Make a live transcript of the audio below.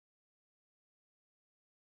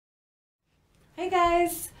Hey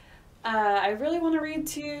guys! I really want to read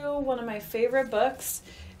to you one of my favorite books.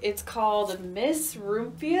 It's called Miss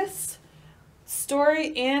Rumphius,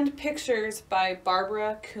 Story and Pictures by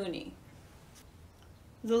Barbara Cooney.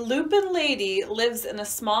 The Lupin Lady lives in a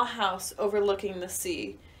small house overlooking the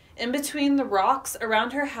sea. In between the rocks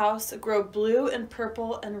around her house grow blue and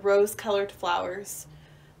purple and rose-colored flowers.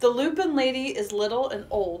 The Lupin Lady is little and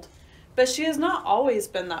old, but she has not always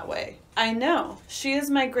been that way. I know. She is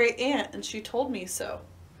my great aunt, and she told me so.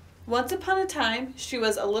 Once upon a time, she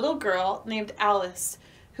was a little girl named Alice,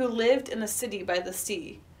 who lived in a city by the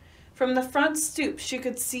sea. From the front stoop, she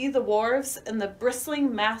could see the wharves and the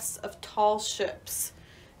bristling masts of tall ships.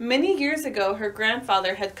 Many years ago, her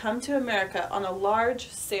grandfather had come to America on a large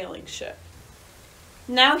sailing ship.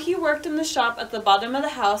 Now he worked in the shop at the bottom of the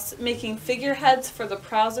house, making figureheads for the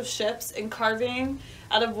prows of ships and carving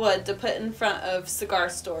out of wood to put in front of cigar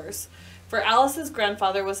stores. For Alice's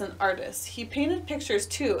grandfather was an artist. He painted pictures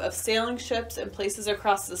too of sailing ships and places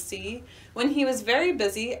across the sea. When he was very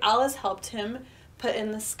busy, Alice helped him put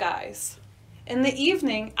in the skies. In the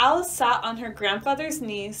evening, Alice sat on her grandfather's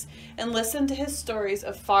knees and listened to his stories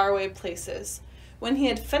of faraway places. When he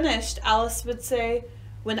had finished, Alice would say,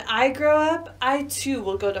 "When I grow up, I too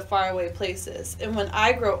will go to faraway places, and when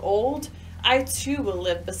I grow old, I too will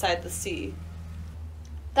live beside the sea."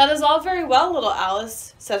 "That is all very well, little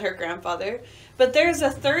Alice," said her grandfather, "but there is a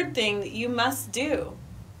third thing that you must do."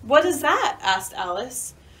 "What is that?" asked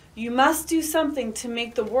Alice. "You must do something to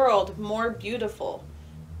make the world more beautiful,"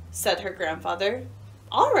 said her grandfather.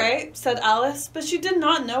 "All right," said Alice, but she did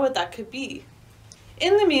not know what that could be.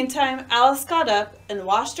 In the meantime, Alice got up and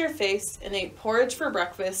washed her face and ate porridge for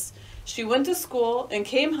breakfast. She went to school and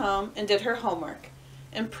came home and did her homework.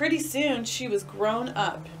 And pretty soon she was grown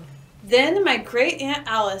up. Then my great aunt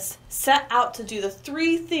Alice set out to do the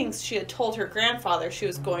 3 things she had told her grandfather she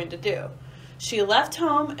was going to do. She left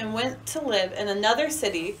home and went to live in another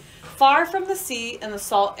city, far from the sea and the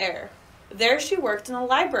salt air. There she worked in a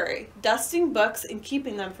library, dusting books and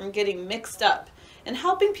keeping them from getting mixed up, and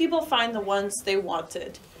helping people find the ones they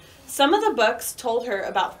wanted. Some of the books told her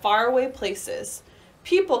about faraway places.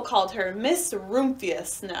 People called her Miss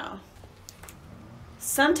Rumphius now.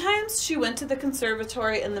 Sometimes she went to the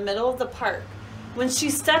conservatory in the middle of the park. When she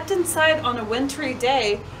stepped inside on a wintry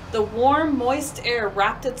day, the warm, moist air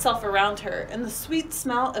wrapped itself around her, and the sweet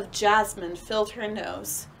smell of jasmine filled her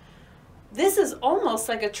nose. "This is almost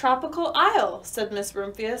like a tropical isle," said Miss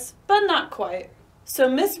Rumphius, "but not quite." So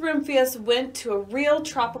Miss Rumphius went to a real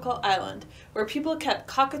tropical island, where people kept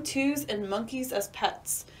cockatoos and monkeys as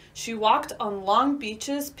pets. She walked on long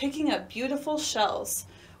beaches, picking up beautiful shells.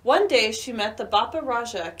 One day she met the Bapa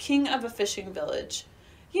Raja, king of a fishing village.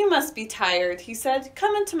 "You must be tired," he said.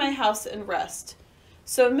 "Come into my house and rest."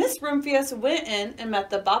 So Miss Rumphius went in and met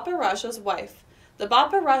the Bapa Raja's wife. The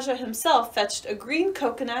Bapa Raja himself fetched a green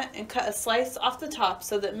coconut and cut a slice off the top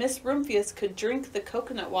so that Miss Rumphius could drink the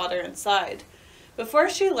coconut water inside. Before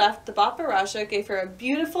she left, the Bapa Raja gave her a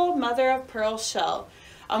beautiful mother-of-pearl shell,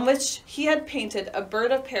 on which he had painted a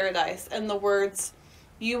bird of paradise and the words,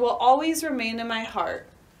 "You will always remain in my heart."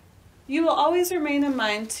 "You will always remain in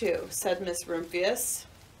mine too," said Miss Rumphius.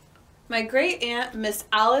 My great aunt, Miss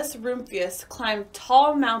Alice Rumphius, climbed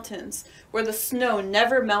tall mountains where the snow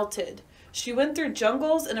never melted. She went through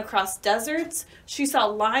jungles and across deserts. She saw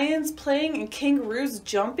lions playing and kangaroos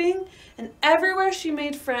jumping, and everywhere she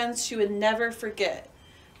made friends she would never forget.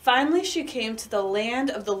 Finally, she came to the land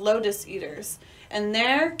of the lotus eaters, and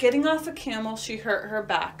there, getting off a camel, she hurt her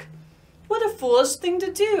back. "What a foolish thing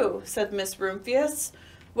to do," said Miss Rumphius.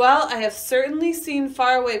 "Well, I have certainly seen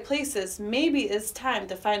faraway places. Maybe it's time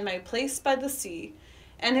to find my place by the sea."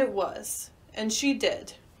 And it was, and she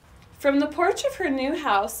did. From the porch of her new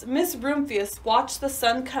house, Miss Rumphius watched the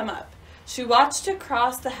sun come up. She watched it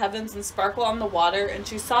cross the heavens and sparkle on the water, and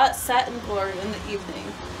she saw it set in glory in the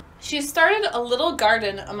evening. She started a little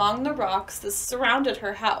garden among the rocks that surrounded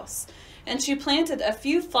her house, and she planted a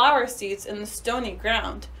few flower seeds in the stony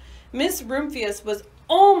ground. Miss Rumphius was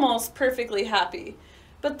almost perfectly happy.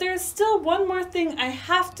 "But there is still one more thing I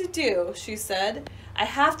have to do," she said. "I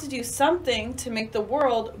have to do something to make the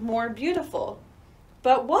world more beautiful."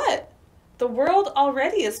 "But what? The world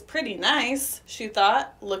already is pretty nice," she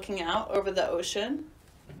thought, looking out over the ocean.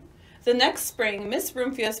 The next spring, Miss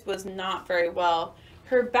Rumphius was not very well.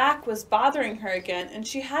 Her back was bothering her again, and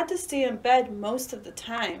she had to stay in bed most of the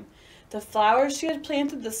time. The flowers she had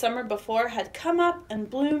planted the summer before had come up and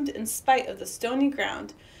bloomed in spite of the stony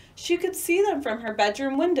ground. She could see them from her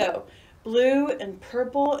bedroom window, blue and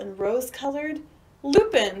purple and rose-colored.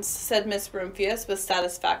 "Lupins," said Miss Rumphius with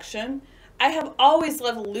satisfaction. "I have always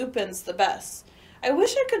loved lupins the best. I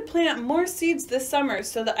wish I could plant more seeds this summer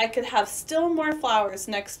so that I could have still more flowers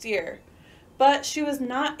next year. But she was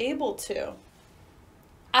not able to.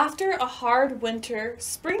 After a hard winter,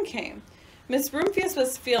 spring came. Miss Rumphius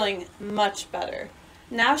was feeling much better.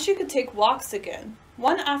 Now she could take walks again.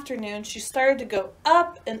 One afternoon, she started to go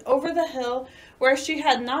up and over the hill where she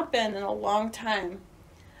had not been in a long time.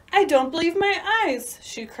 "I don't believe my eyes,"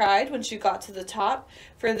 she cried when she got to the top,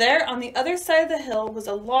 for there on the other side of the hill was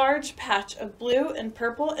a large patch of blue and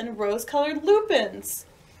purple and rose-colored lupins.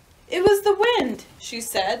 "It was the wind," she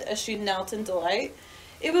said as she knelt in delight.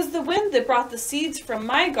 "It was the wind that brought the seeds from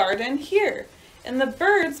my garden here, and the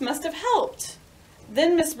birds must have helped."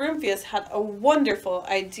 Then Miss Rumphius had a wonderful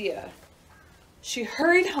idea. She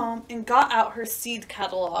hurried home and got out her seed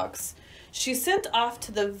catalogs. She sent off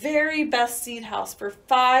to the very best seed house for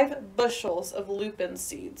 5 bushels of lupin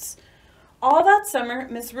seeds. All that summer,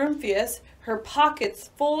 Miss Rumphius, her pockets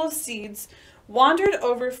full of seeds, wandered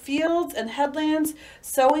over fields and headlands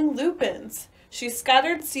sowing lupins. She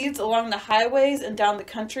scattered seeds along the highways and down the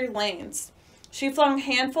country lanes. She flung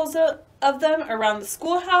handfuls of them around the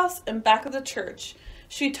schoolhouse and back of the church.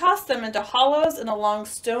 She tossed them into hollows and along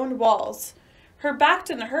stone walls. Her back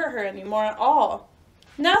didn't hurt her anymore at all.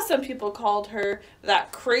 Now some people called her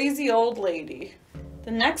that crazy old lady.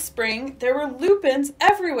 The next spring, there were lupins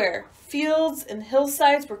everywhere. Fields and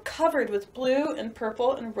hillsides were covered with blue and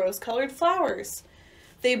purple and rose-colored flowers.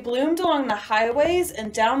 They bloomed along the highways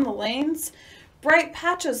and down the lanes. Bright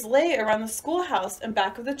patches lay around the schoolhouse and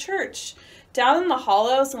back of the church. Down in the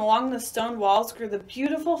hollows and along the stone walls grew the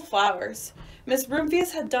beautiful flowers. Miss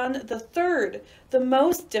Rumphius had done the third, the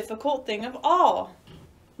most difficult thing of all.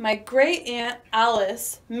 My great-aunt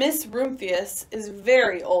Alice, Miss Rumphius, is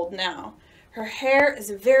very old now. Her hair is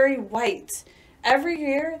very white. Every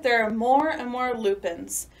year there are more and more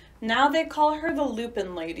lupins. Now they call her the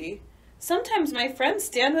Lupin Lady. Sometimes my friends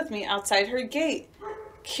stand with me outside her gate,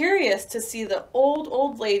 curious to see the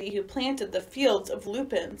old lady who planted the fields of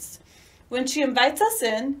lupins. When she invites us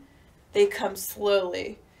in, they come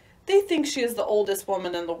slowly. They think she is the oldest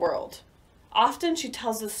woman in the world. Often she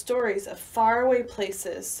tells us stories of faraway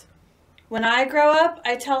places. When I grow up,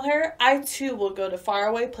 I tell her, I too will go to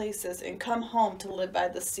faraway places and come home to live by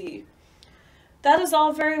the sea. "That is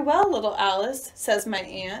all very well, little Alice," says my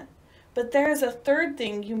aunt, "but there is a third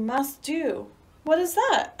thing you must do." "What is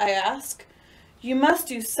that?" I ask. "You must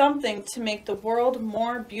do something to make the world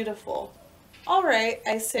more beautiful." "All right,"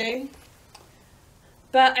 I say,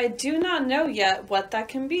 but I do not know yet what that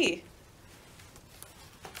can be.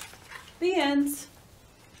 The end.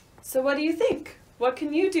 So what do you think? What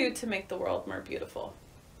can you do to make the world more beautiful?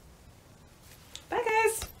 Bye,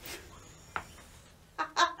 guys.